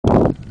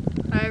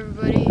Hi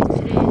everybody,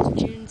 today is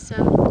June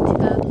 7th,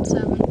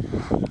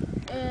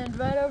 2007, and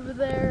right over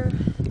there,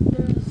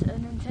 there's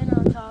an antenna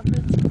on top.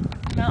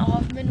 It's Mount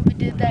Hoffman. We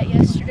did that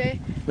yesterday.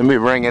 Let me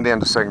bring it in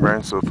to second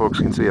brand so folks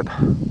can see it.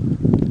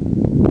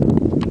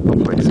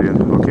 Hopefully see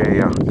it. Okay,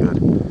 yeah, good.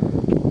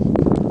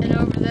 And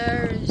over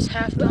there is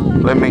Half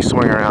Dome. Let me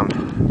swing around.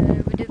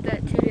 We did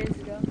that 2 days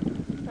ago.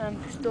 I'm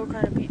still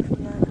kind of beat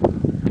from that.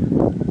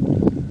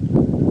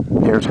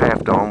 Here's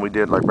Half Dome. We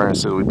did, like Brandon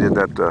said, we did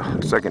that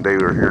the second day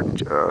we were here,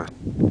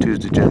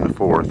 Tuesday, June the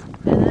 4th.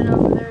 And then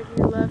over there to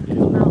your left is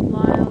Mount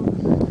Lyle.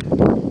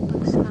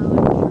 Looks kind of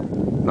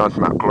like... No, it's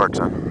Mount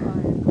Clarkson.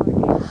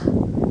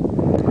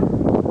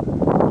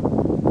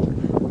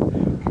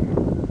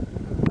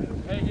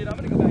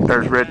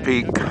 There's Red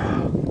Peak,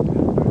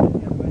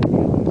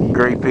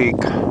 Gray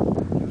Peak.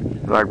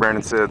 Like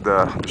Brandon said,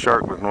 the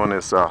shark looking one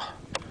is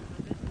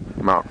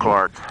Mount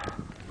Clark.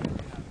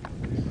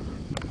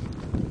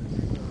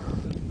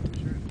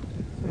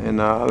 And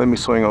let me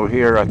swing over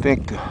here. I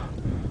think the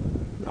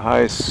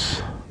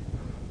highest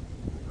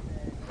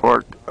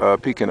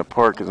peak in the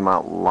park is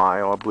Mount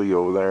Lyle, I believe,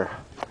 over there.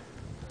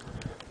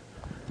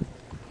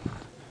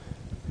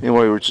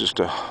 Anyway, it's just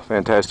a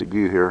fantastic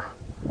view here.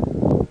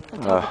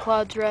 On top of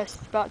Cloud's Rest,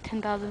 it's about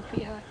 10,000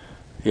 feet high.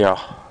 Yeah.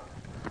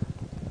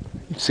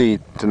 You see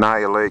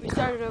Tenaya Lake. We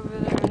started over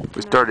there.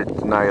 We started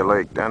Tenaya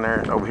Lake down there,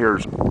 and over here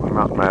is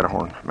Mount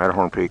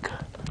Matterhorn Peak.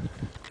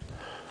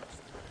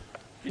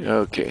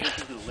 Okay. This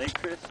is the lake,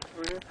 Chris?